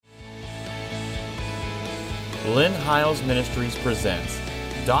Lynn Hiles Ministries presents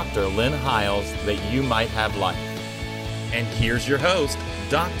Dr. Lynn Hiles, that you might have life. And here's your host,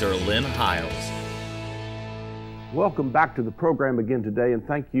 Dr. Lynn Hiles. Welcome back to the program again today, and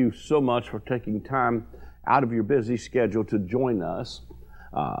thank you so much for taking time out of your busy schedule to join us.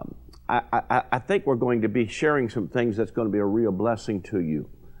 I think we're going to be sharing some things that's going to be a real blessing to you.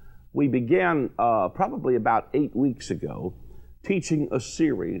 We began probably about 8 weeks ago teaching a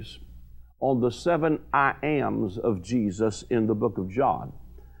series on the 7 I ams of Jesus in the book of John.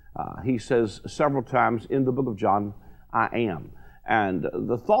 He says several times in the book of John, I am. And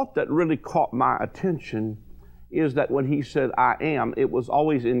the thought that really caught my attention is that when he said I am, it was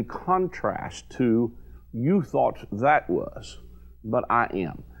always in contrast to you thought that was, but I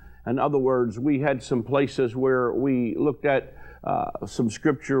am. In other words, we had some places where we looked at some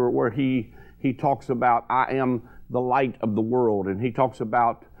scripture where he talks about I am the light of the world, and he talks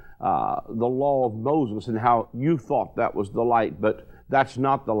about the law of Moses and how you thought that was the light, but that's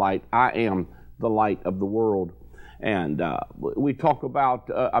not the light. I am the light of the world. And we talk about,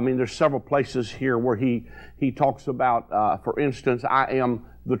 there's several places here where he talks about, for instance, I am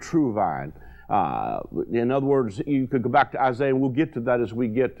the true vine. In other words, you could go back to Isaiah, and we'll get to that as we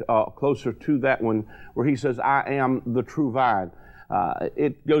get closer to that one, where he says, I am the true vine.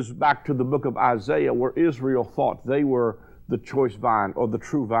 It goes back to the book of Isaiah, where Israel thought they were the choice vine or the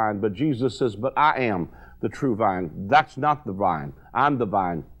true vine, but Jesus says, but I am the true vine. That's not the vine. I'm the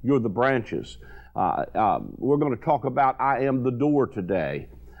vine. You're the branches. We're going to talk about I am the door today.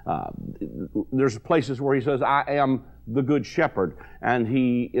 There's places where he says, I am the good shepherd, and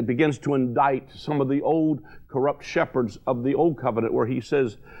it begins to indict some of the old corrupt shepherds of the old covenant, where he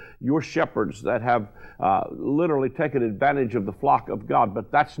says, you're shepherds that have literally taken advantage of the flock of God,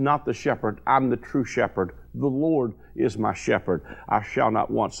 but that's not the shepherd. I'm the true shepherd. The Lord is my shepherd. I shall not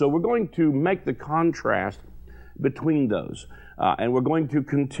want. So we're going to make the contrast between those, and we're going to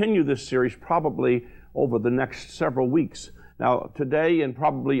continue this series probably over the next several weeks. Now, today and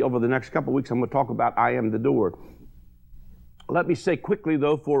probably over the next couple of weeks, I'm going to talk about I am the door. Let me say quickly,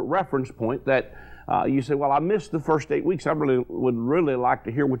 though, for reference point, that you say, well, I missed the first 8 weeks. I would really like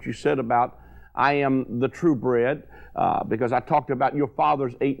to hear what you said about I am the true bread, because I talked about your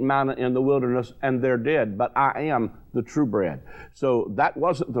fathers ate manna in the wilderness and they're dead, but I am the true bread. So that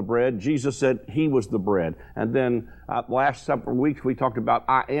wasn't the bread. Jesus said he was the bread. And then last several weeks we talked about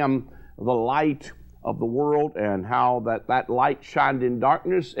I am the light of the world, and how that light shined in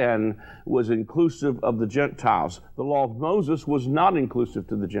darkness and was inclusive of the Gentiles. The law of Moses was not inclusive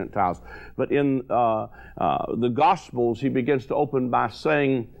to the Gentiles. But in the Gospels, he begins to open by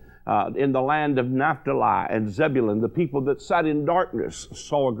saying, in the land of Naphtali and Zebulun, the people that sat in darkness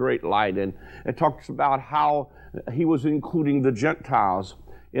saw a great light. And it talks about how he was including the Gentiles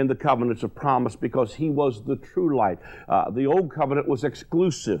in the covenants of promise because he was the true light. The old covenant was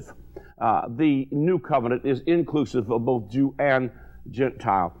exclusive. The new covenant is inclusive of both Jew and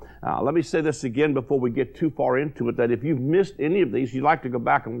Gentile. Let me say this again before we get too far into it, that if you've missed any of these, you'd like to go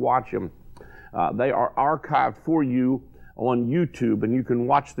back and watch them. They are archived for you on YouTube, and you can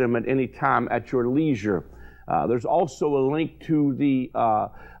watch them at any time at your leisure. There's also a link to the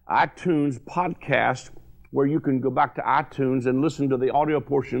iTunes podcast where you can go back to iTunes and listen to the audio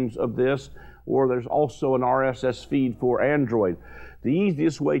portions of this, or there's also an RSS feed for Android. The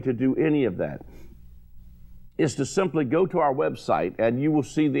easiest way to do any of that is to simply go to our website, and you will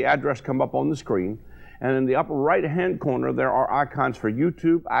see the address come up on the screen. And in the upper right-hand corner, there are icons for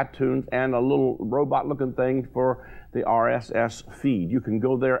YouTube, iTunes, and a little robot-looking thing for the RSS feed. You can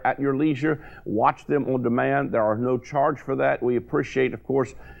go there at your leisure, watch them on demand. There are no charge for that. We appreciate, of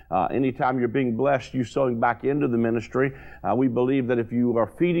course, anytime you're being blessed, you sowing back into the ministry. We believe that if you are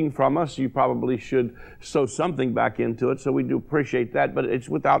feeding from us, you probably should sow something back into it. So we do appreciate that, but it's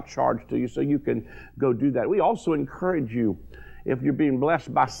without charge to you, so you can go do that. We also encourage you, if you're being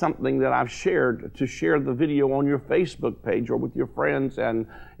blessed by something that I've shared, to share the video on your Facebook page or with your friends, and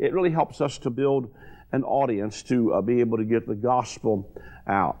it really helps us to build an audience to be able to get the gospel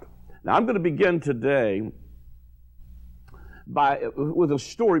out. Now, I'm going to begin today with a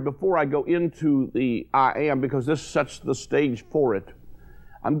story before I go into the I am, because this sets the stage for it.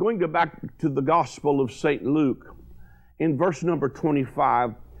 I'm going to go back to the Gospel of St. Luke in verse number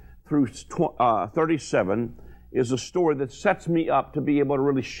 25 through 37 is a story that sets me up to be able to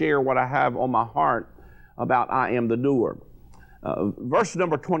really share what I have on my heart about I am the doer. Verse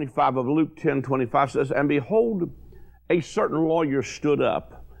number 25 of Luke 10:25 says, and behold, a certain lawyer stood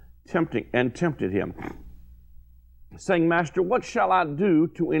up, tempted him, saying, Master, what shall I do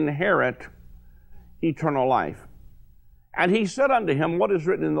to inherit eternal life? And he said unto him, What is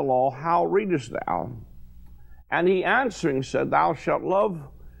written in the law? How readest thou? And he answering said, Thou shalt love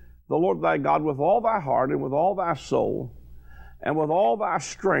the Lord thy God with all thy heart, and with all thy soul, and with all thy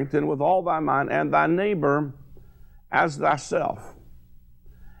strength, and with all thy mind, and thy neighbor as thyself.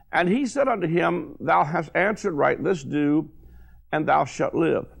 And he said unto him, Thou hast answered right, this do, and thou shalt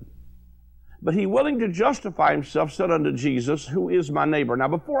live. But he, willing to justify himself, said unto Jesus, Who is my neighbor? Now,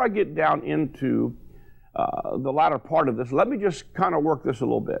 before I get down into the latter part of this, let me just kind of work this a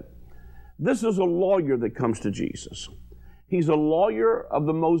little bit. This is a lawyer that comes to Jesus. He's a lawyer of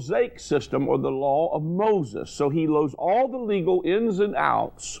the Mosaic system, or the law of Moses. So he knows all the legal ins and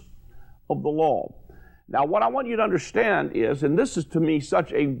outs of the law. Now, what I want you to understand is, and this is to me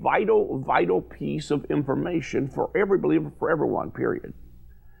such a vital piece of information for every believer, for everyone, period.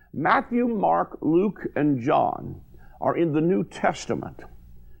 Matthew, Mark, Luke, and John are in the New Testament,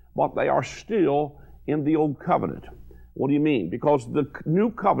 but they are still in the Old Covenant. What do you mean? Because the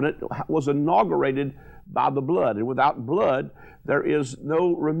New Covenant was inaugurated by the blood, and without blood there is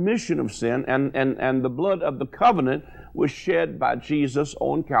no remission of sin, and the blood of the covenant was shed by Jesus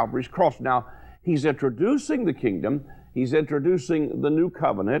on Calvary's cross. Now, he's introducing the kingdom, he's introducing the new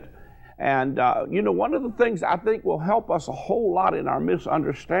covenant, and one of the things I think will help us a whole lot in our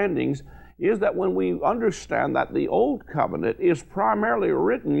misunderstandings is that when we understand that the old covenant is primarily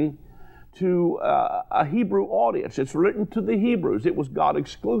written to a Hebrew audience. It's written to the Hebrews. It was God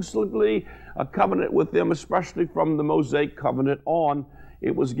exclusively a covenant with them, especially from the Mosaic covenant on.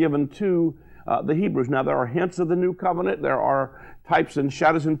 It was given to the Hebrews. Now, there are hints of the new covenant. There are types and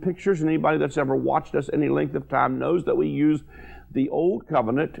shadows and pictures. And anybody that's ever watched us any length of time knows that we use the old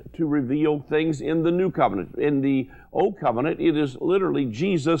covenant to reveal things in the new covenant. In the old covenant, it is literally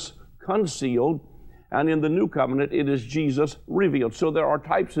Jesus concealed. And in the new covenant, it is Jesus revealed. So there are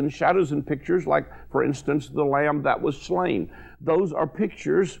types and shadows and pictures, like, for instance, the lamb that was slain. Those are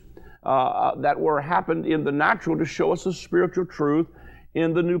pictures that happened in the natural to show us a spiritual truth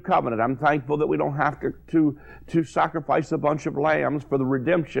in the new covenant. I'm thankful that we don't have to sacrifice a bunch of lambs for the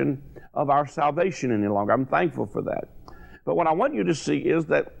redemption of our salvation any longer. I'm thankful for that. But what I want you to see is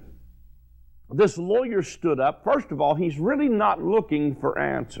that this lawyer stood up. First of all, he's really not looking for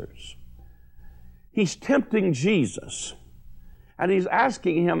answers. He's tempting Jesus, and he's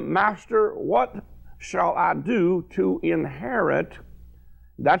asking him, Master, what shall I do to inherit,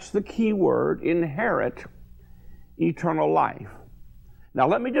 that's the key word, inherit eternal life? Now,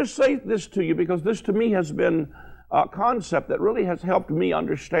 let me just say this to you, because this to me has been a concept that really has helped me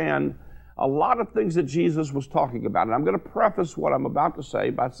understand a lot of things that Jesus was talking about. And I'm going to preface what I'm about to say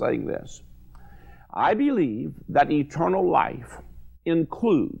by saying this. I believe that eternal life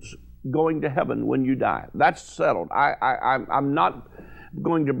includes going to heaven when you die. That's settled. I'm not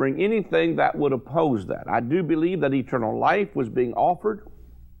going to bring anything that would oppose that. I do believe that eternal life was being offered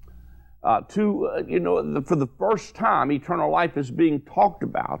for the first time. Eternal life is being talked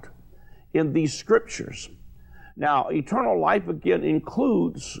about in these scriptures. Now, eternal life again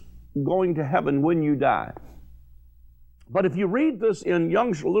includes going to heaven when you die. But if you read this in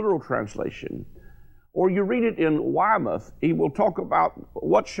Young's literal translation, or you read it in Weymouth, he will talk about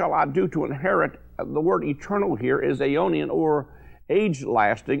what shall I do to inherit. The word eternal here is aeonian, or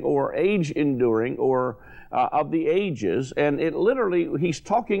age-lasting, or age-enduring, or of the ages. And it literally, he's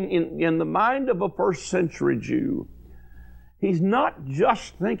talking in the mind of a first century Jew. He's not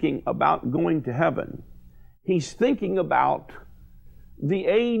just thinking about going to heaven. He's thinking about the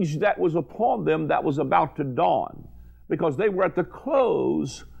age that was upon them that was about to dawn, because they were at the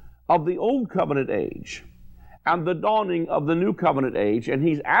close of the old covenant age and the dawning of the new covenant age, and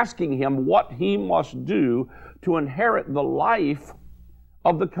he's asking him what he must do to inherit the life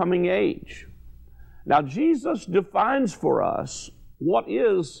of the coming age. Now, Jesus defines for us what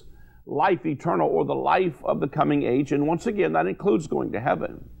is life eternal, or the life of the coming age, and once again, that includes going to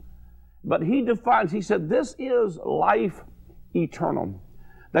heaven. But he defines, he said, this is life eternal,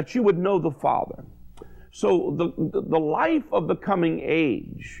 that you would know the Father. So the life of the coming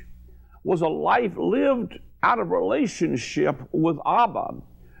age was a life lived out of relationship with Abba,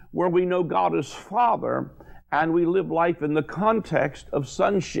 where we know God as Father, and we live life in the context of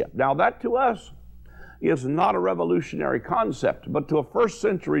sonship. Now, that to us is not a revolutionary concept, but to a first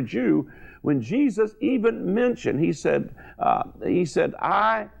century Jew, when Jesus even mentioned, he said,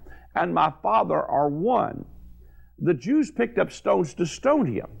 I and my Father are one. The Jews picked up stones to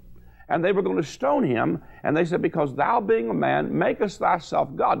stone him. And they were going to stone him, and they said, because thou being a man, makest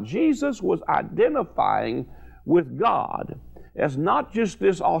thyself God. Jesus was identifying with God as not just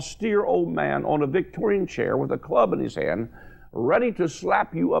this austere old man on a Victorian chair with a club in his hand, ready to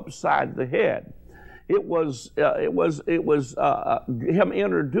slap you upside the head. It was him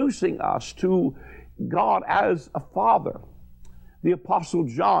introducing us to God as a father. The Apostle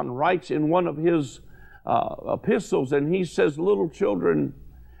John writes in one of his epistles, and he says, little children,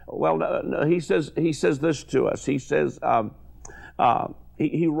 he says this to us. He says,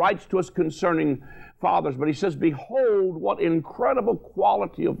 he writes to us concerning fathers, but he says, behold, what incredible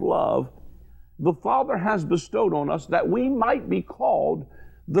quality of love the Father has bestowed on us, that we might be called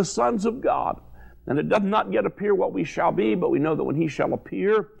the sons of God. And it doth not yet appear what we shall be, but we know that when he shall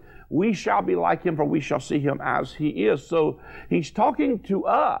appear, we shall be like him, for we shall see him as he is. So he's talking to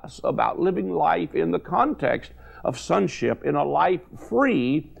us about living life in the context of sonship, in a life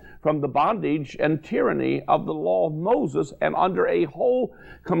free from the bondage and tyranny of the law of Moses and under a whole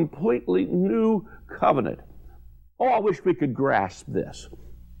completely new covenant. Oh, I wish we could grasp this.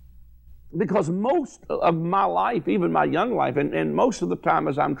 Because most of my life, even my young life, and most of the time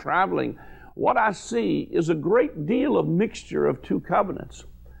as I'm traveling, what I see is a great deal of mixture of two covenants.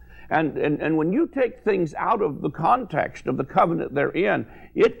 And when you take things out of the context of the covenant they're in,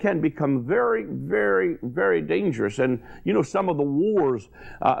 it can become very, very, very dangerous. And, you know, some of the wars,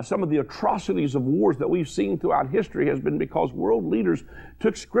 some of the atrocities of wars that we've seen throughout history has been because world leaders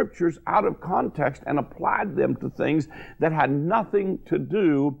took scriptures out of context and applied them to things that had nothing to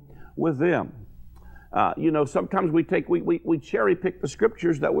do with them. You know, sometimes we cherry pick the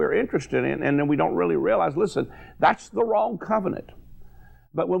scriptures that we're interested in, and then we don't really realize, listen, that's the wrong covenant.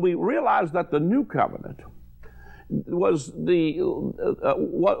 But when we realize that the new covenant was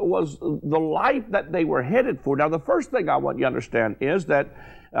what was the life that they were headed for. Now, the first thing I want you to understand is that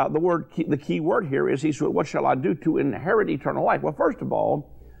the key word here is, he said, what shall I do to inherit eternal life? Well, first of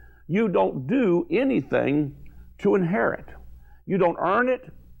all, you don't do anything to inherit. You don't earn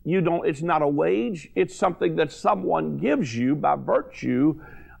it. It's not a wage. It's something that someone gives you by virtue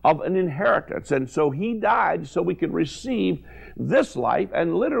of an inheritance. And so he died so we could receive this life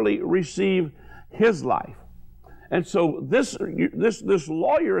and literally receive his life. And so this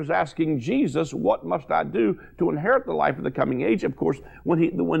lawyer is asking Jesus, what must I do to inherit the life of the coming age? Of course,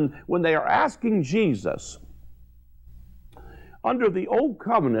 when they are asking Jesus, under the old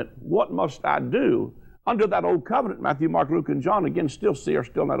covenant, what must I do? Under that old covenant, Matthew, Mark, Luke, and John, again, are still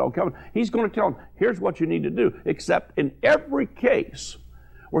in that old covenant. He's going to tell them, here's what you need to do. Except in every case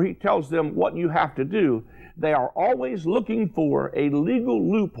where he tells them what you have to do, they are always looking for a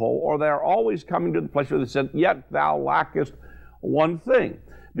legal loophole, or they are always coming to the place where they said, yet thou lackest one thing.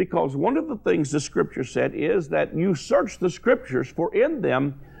 Because one of the things the Scripture said is that you search the Scriptures, for in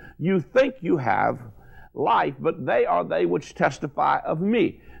them you think you have life, but they are they which testify of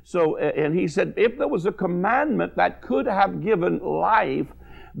me. So, and he said, if there was a commandment that could have given life,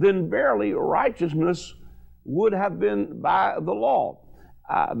 then verily righteousness would have been by the law.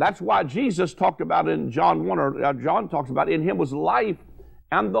 That's why Jesus talked about in John 1, or John talks about, in him was life,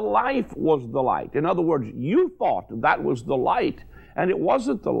 and the life was the light. In other words, you thought that was the light, and it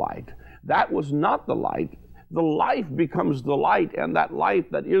wasn't the light. That was not the light. The life becomes the light, and that life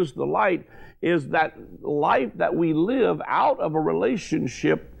that is the light is that life that we live out of a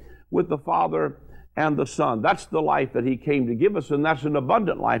relationship with the Father and the Son. That's the life that he came to give us, and that's an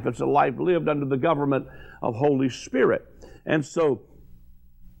abundant life. It's a life lived under the government of Holy Spirit. And so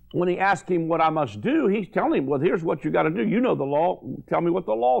when he asked him what I must do, he's telling him, well, here's what you got to do. You know the law. Tell me what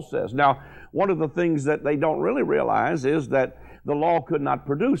the law says. Now, one of the things that they don't really realize is that the law could not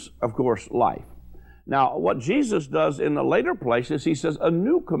produce, of course, life. Now, what Jesus does in the later places, he says, a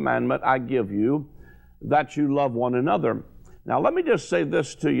new commandment I give you, that you love one another. Now, let me just say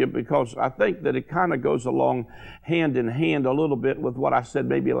this to you, because I think that it kind of goes along hand in hand a little bit with what I said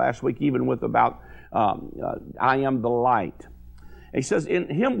maybe last week, even with about I am the light. He says, in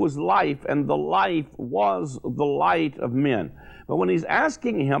him was life, and the life was the light of men. But when he's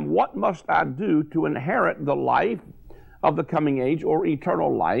asking him, what must I do to inherit the life of the coming age, or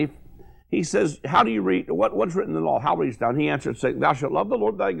eternal life, he says, how do you read, what's written in the law? How reads down? He answered, saying, thou shalt love the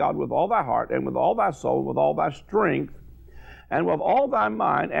Lord thy God with all thy heart, and with all thy soul, and with all thy strength, and with all thy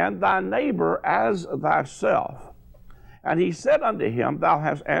mind, and thy neighbor as thyself. And he said unto him, thou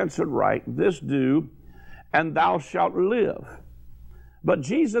hast answered right, this do, and thou shalt live. But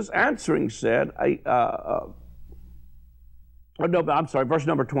Jesus answering said, verse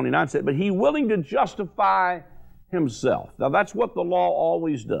number 29 said, but he willing to justify himself. Now that's what the law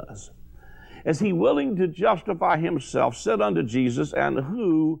always does. Is he willing to justify himself, said unto Jesus, and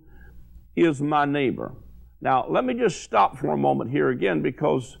who is my neighbor? Now let me just stop for a moment here again,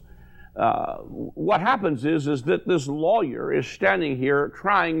 because what happens is that this lawyer is standing here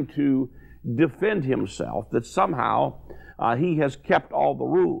trying to defend himself, that somehow he has kept all the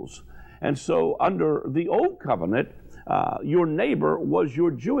rules. And so under the old covenant, your neighbor was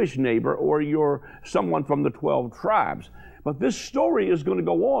your Jewish neighbor or someone from the 12 tribes. But this story is going to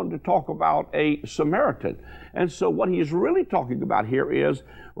go on to talk about a Samaritan. And so what he is really talking about here is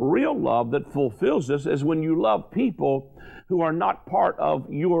real love that fulfills this is when you love people who are not part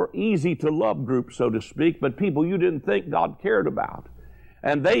of your easy to love group, so to speak, but people you didn't think God cared about.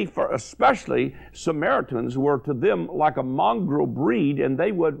 And especially Samaritans, were to them like a mongrel breed, and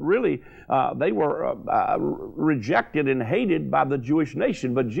they would really, they were rejected and hated by the Jewish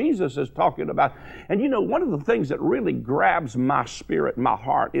nation. But Jesus is talking about, and one of the things that really grabs my spirit, my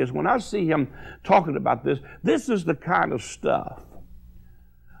heart, is when I see him talking about this is the kind of stuff.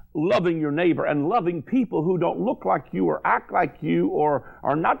 Loving your neighbor and loving people who don't look like you or act like you or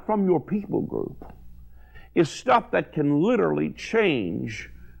are not from your people group is stuff that can literally change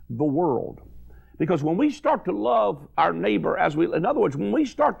the world. Because when we start to love our neighbor in other words, when we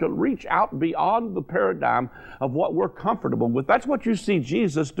start to reach out beyond the paradigm of what we're comfortable with, that's what you see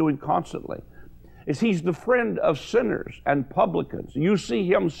Jesus doing constantly. Is he's the friend of sinners and publicans. You see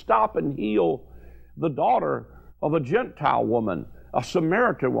him stop and heal the daughter of a Gentile woman, a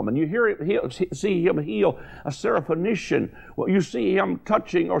Samaritan woman. You see him heal a Syrophoenician. Well, you see him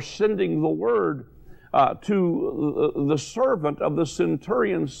touching or sending the word to the servant of the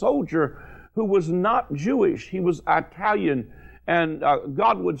centurion soldier who was not Jewish. He was Italian, and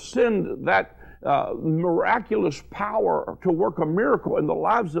God would send that miraculous power to work a miracle in the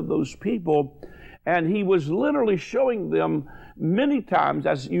lives of those people. And he was literally showing them many times,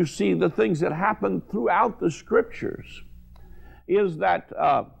 as you see the things that happen throughout the scriptures, is that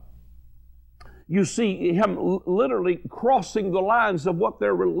you see him literally crossing the lines of what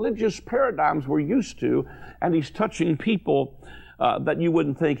their religious paradigms were used to, and he's touching people that you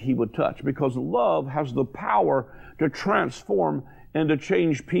wouldn't think he would touch, because love has the power to transform and to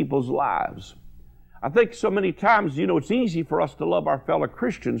change people's lives. I think so many times, it's easy for us to love our fellow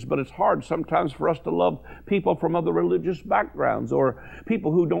Christians, but it's hard sometimes for us to love people from other religious backgrounds or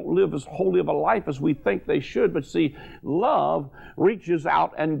people who don't live as holy of a life as we think they should. But see, love reaches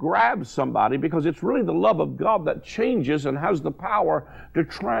out and grabs somebody because it's really the love of God that changes and has the power to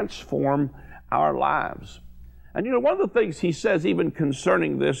transform our lives. And one of the things he says even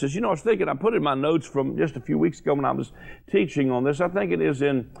concerning this is, I was thinking, I put in my notes from just a few weeks ago when I was teaching on this. I think it is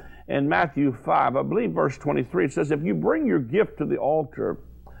in Matthew 5, I believe verse 23, it says, if you bring your gift to the altar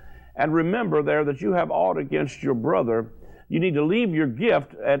and remember there that you have aught against your brother, you need to leave your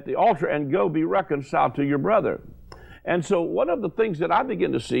gift at the altar and go be reconciled to your brother. And so one of the things that I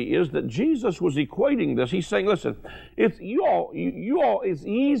begin to see is that Jesus was equating this. He's saying, listen, it's it's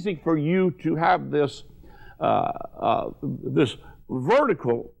easy for you to have this this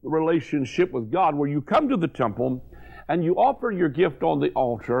vertical relationship with God where you come to the temple and you offer your gift on the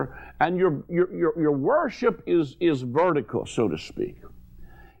altar, and your worship is vertical, so to speak.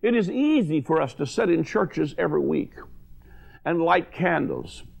 It is easy for us to sit in churches every week and light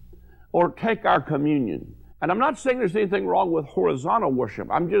candles or take our communion. And I'm not saying there's anything wrong with horizontal worship.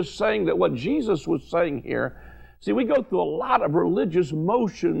 I'm just saying that what Jesus was saying here, see, we go through a lot of religious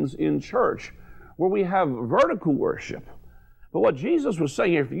motions in church where we have vertical worship. But what Jesus was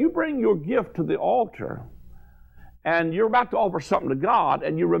saying here, if you bring your gift to the altar, and you're about to offer something to God,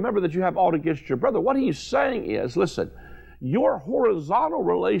 and you remember that you have aught against your brother, what he's saying is, listen, your horizontal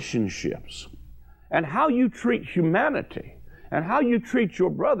relationships and how you treat humanity and how you treat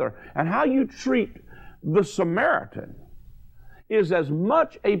your brother and how you treat the Samaritan is as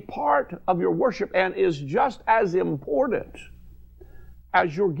much a part of your worship and is just as important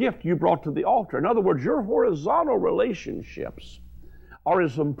as your gift you brought to the altar. In other words, your horizontal relationships are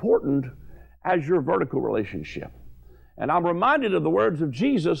as important as your vertical relationship. And I'm reminded of the words of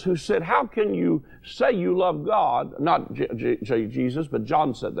Jesus, who said, how can you say you love God? Not Jesus, but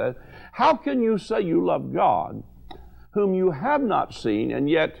John said that. How can you say you love God whom you have not seen, and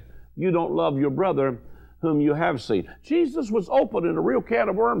yet you don't love your brother whom you have seen? Jesus was opening a real can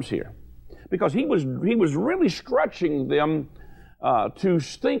of worms here, because he was really stretching them to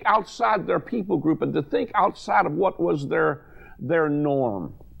think outside their people group and to think outside of what was their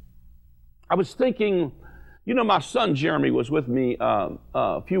norm. I was thinking, my son Jeremy was with me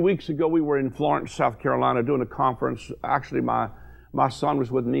a few weeks ago. We were in Florence, South Carolina, doing a conference. Actually, my son was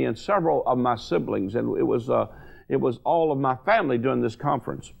with me and several of my siblings, and it was all of my family doing this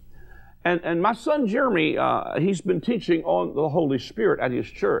conference. And my son Jeremy, he's been teaching on the Holy Spirit at his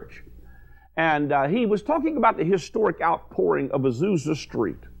church. And he was talking about the historic outpouring of Azusa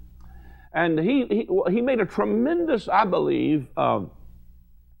Street. And he made a tremendous, I believe,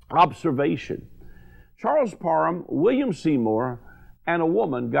 observation. Charles Parham, William Seymour, and a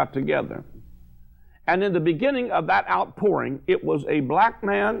woman got together. And in the beginning of that outpouring, it was a black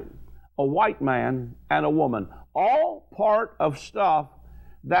man, a white man, and a woman, all part of stuff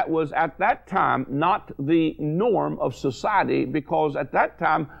that was at that time not the norm of society, because at that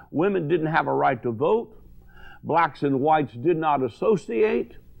time women didn't have a right to vote. Blacks and whites did not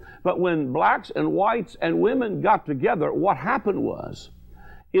associate. But when blacks and whites and women got together, what happened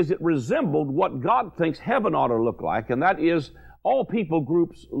is it resembled what God thinks heaven ought to look like, and that is all people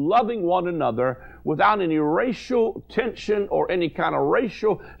groups loving one another without any racial tension or any kind of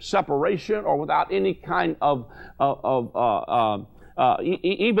racial separation, or without any kind of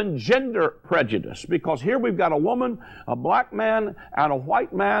even gender prejudice. Because here we've got a woman, a black man, and a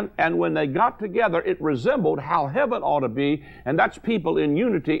white man, and when they got together, it resembled how heaven ought to be, and that's people in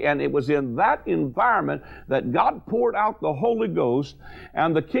unity. And it was in that environment that God poured out the Holy Ghost,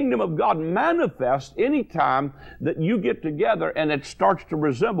 and the kingdom of God manifests anytime that you get together and it starts to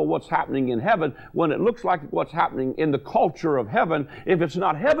resemble what's happening in heaven, when it looks like what's happening in the culture of heaven. If it's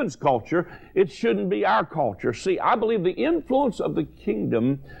not heaven's culture, it shouldn't be our culture. See, I believe the influence of the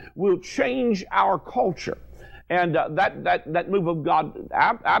kingdom will change our culture. And that move of God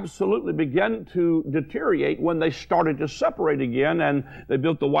absolutely began to deteriorate when they started to separate again, and they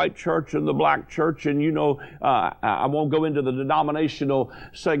built the white church and the black church. And I won't go into the denominational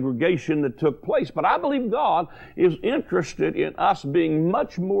segregation that took place, but I believe God is interested in us being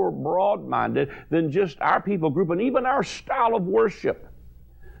much more broad-minded than just our people group and even our style of worship.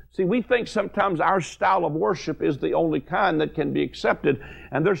 See, we think sometimes our style of worship is the only kind that can be accepted,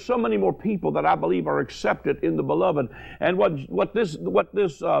 and there's so many more people that I believe are accepted in the beloved. And what this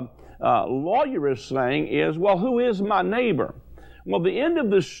lawyer is saying is, well, who is my neighbor? Well, the end of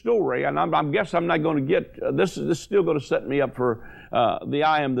this story, and I guess I'm not going to get this is still going to set me up for the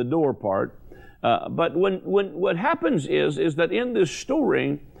I am the door part. But when what happens is that in this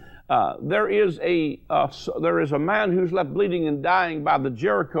story, there is a man who's left bleeding and dying by the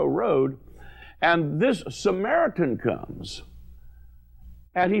Jericho road, and this Samaritan comes,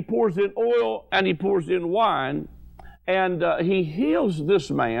 and he pours in oil and he pours in wine, and he heals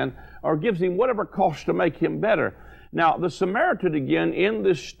this man, or gives him whatever costs to make him better. Now, the Samaritan, again, in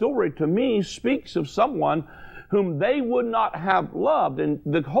this story, to me, speaks of someone whom they would not have loved, and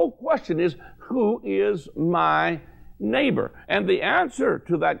the whole question is, who is my neighbor? And the answer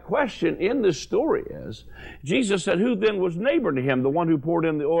to that question in this story is, Jesus said, who then was neighbor to him? The one who poured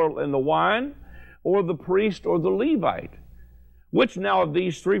in the oil and the wine, or the priest, or the Levite? Which now of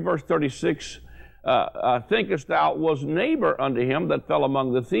these three, verse 36, thinkest thou was neighbor unto him that fell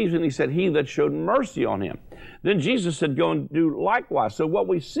among the thieves? And he said, he that showed mercy on him. Then Jesus said, go and do likewise. So what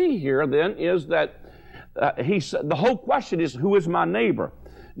we see here then is that he said, the whole question is, who is my neighbor?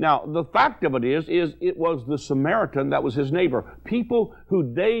 Now, the fact of it is it was the Samaritan that was his neighbor. People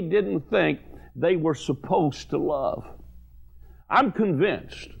who they didn't think they were supposed to love. I'm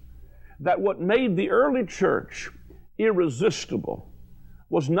convinced that what made the early church irresistible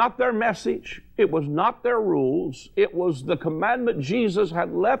was not their message, it was not their rules, it was the commandment Jesus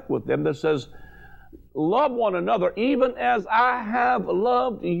had left with them that says, love one another even as I have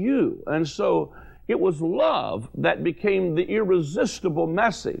loved you. And so it was love that became the irresistible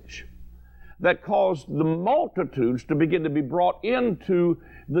message that caused the multitudes to begin to be brought into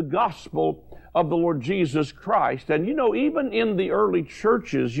the gospel of the Lord Jesus Christ. And even in the early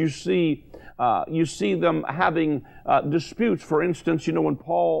churches, you see them having disputes. For instance, when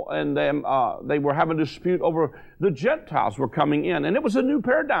Paul and them, they were having a dispute over the Gentiles were coming in, and it was a new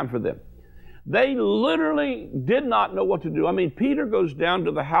paradigm for them. They literally did not know what to do. I mean, Peter goes down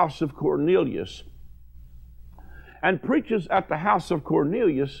to the house of Cornelius and preaches at the house of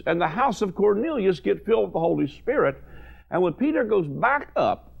Cornelius, and the house of Cornelius get filled with the Holy Spirit. And when Peter goes back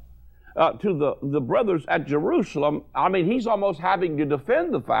up to the brothers at Jerusalem, I mean, he's almost having to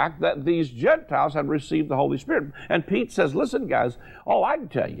defend the fact that these Gentiles had received the Holy Spirit. And Pete says, listen, guys, all I can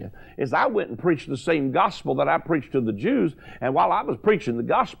tell you is I went and preached the same gospel that I preached to the Jews, and while I was preaching the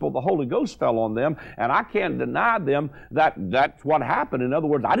gospel, the Holy Ghost fell on them, and I can't deny them that that's what happened. In other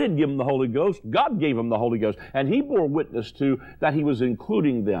words, I didn't give them the Holy Ghost. God gave them the Holy Ghost, and he bore witness to that he was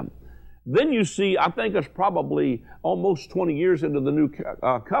including them. Then you see, I think it's probably almost 20 years into the new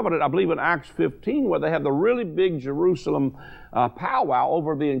covenant, I believe in Acts 15, where they have the really big Jerusalem powwow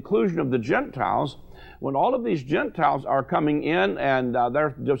over the inclusion of the Gentiles. When all of these Gentiles are coming in and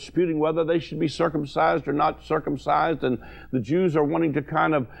they're disputing whether they should be circumcised or not circumcised, and the Jews are wanting to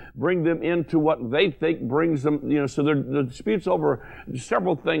kind of bring them into what they think brings them, so the disputes over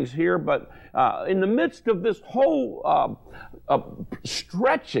several things here. But in the midst of this whole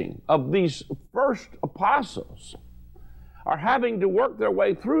stretching of these first apostles, are having to work their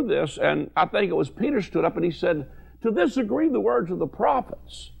way through this. And I think it was Peter stood up and he said, to this agree the words of the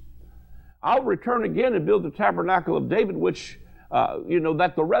prophets. I'll return again and build the tabernacle of David, which,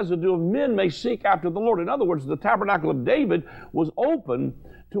 that the residue of men may seek after the Lord. In other words, the tabernacle of David was open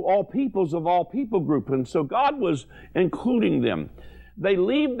to all peoples of all people group. And so God was including them. They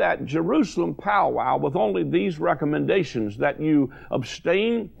leave that Jerusalem powwow with only these recommendations, that you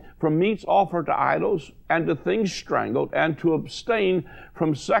abstain from meats offered to idols and to things strangled, and to abstain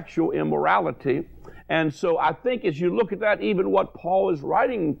from sexual immorality. And so I think as you look at that, even what Paul is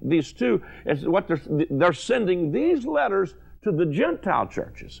writing these to, is what they're sending these letters to the Gentile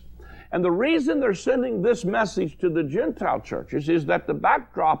churches. And the reason they're sending this message to the Gentile churches is that the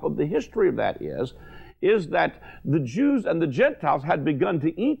backdrop of the history of that is that the Jews and the Gentiles had begun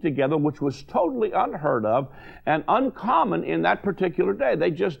to eat together, which was totally unheard of and uncommon in that particular day.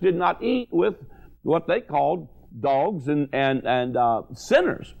 They just did not eat with what they called dogs and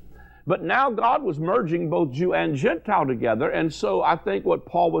sinners. But now God was merging both Jew and Gentile together, and so I think what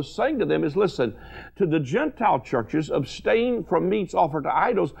Paul was saying to them is, listen, to the Gentile churches, abstain from meats offered to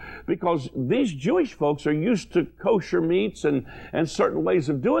idols, because these Jewish folks are used to kosher meats and certain ways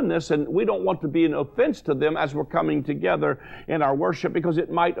of doing this, and we don't want to be an offense to them as we're coming together in our worship, because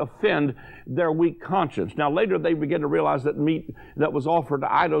it might offend their weak conscience. Now later they began to realize that meat that was offered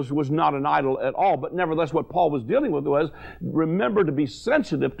to idols was not an idol at all, but nevertheless what Paul was dealing with was, remember to be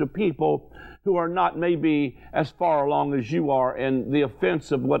sensitive to people who are not maybe as far along as you are, and the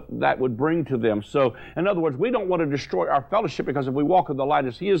offense of what that would bring to them. So, in other words, we don't want to destroy our fellowship, because if we walk in the light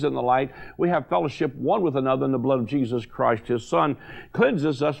as He is in the light, we have fellowship one with another, and the blood of Jesus Christ, His Son,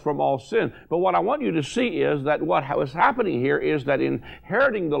 cleanses us from all sin. But what I want you to see is that what was happening here is that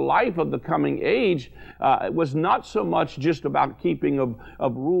inheriting the life of the coming age was not so much just about keeping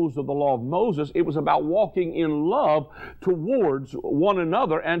of rules of the law of Moses. It was about walking in love towards one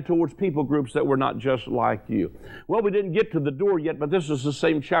another and towards people groups that were not just like you. Well, we didn't get to the door yet, but this is the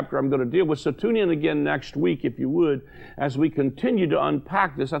same chapter I'm going to deal with. So tune in again next week, if you would, as we continue to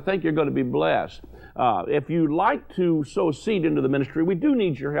unpack this. I think you're going to be blessed. If you'd like to sow a seed into the ministry, we do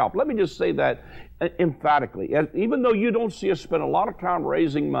need your help. Let me just say that emphatically. Even though you don't see us spend a lot of time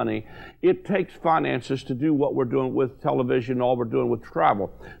raising money, it takes finances to do what we're doing with television, all we're doing with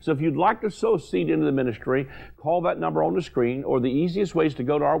travel. So if you'd like to sow a seed into the ministry, call that number on the screen, or the easiest way is to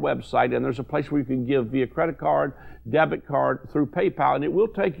go to our website, and there's a place where you can give via credit card, debit card, through PayPal, and it will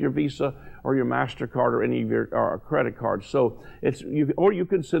take your Visa or your MasterCard or any of your credit cards. So or you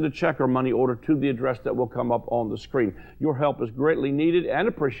can send a check or money order to the address that will come up on the screen. Your help is greatly needed and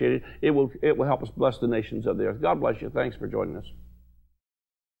appreciated. It will help us bless the nations of the earth. God bless you. Thanks for joining us.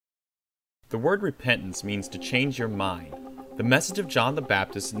 The word repentance means to change your mind. The message of John the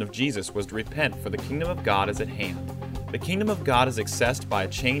Baptist and of Jesus was to repent, for the kingdom of God is at hand. The kingdom of God is accessed by a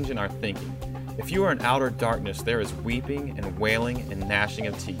change in our thinking. If you are in outer darkness, there is weeping and wailing and gnashing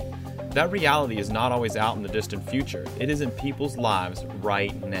of teeth. That reality is not always out in the distant future. It is in people's lives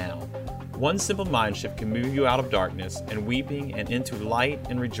right now. One simple mind shift can move you out of darkness and weeping and into light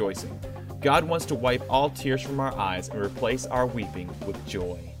and rejoicing. God wants to wipe all tears from our eyes and replace our weeping with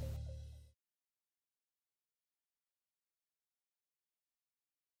joy.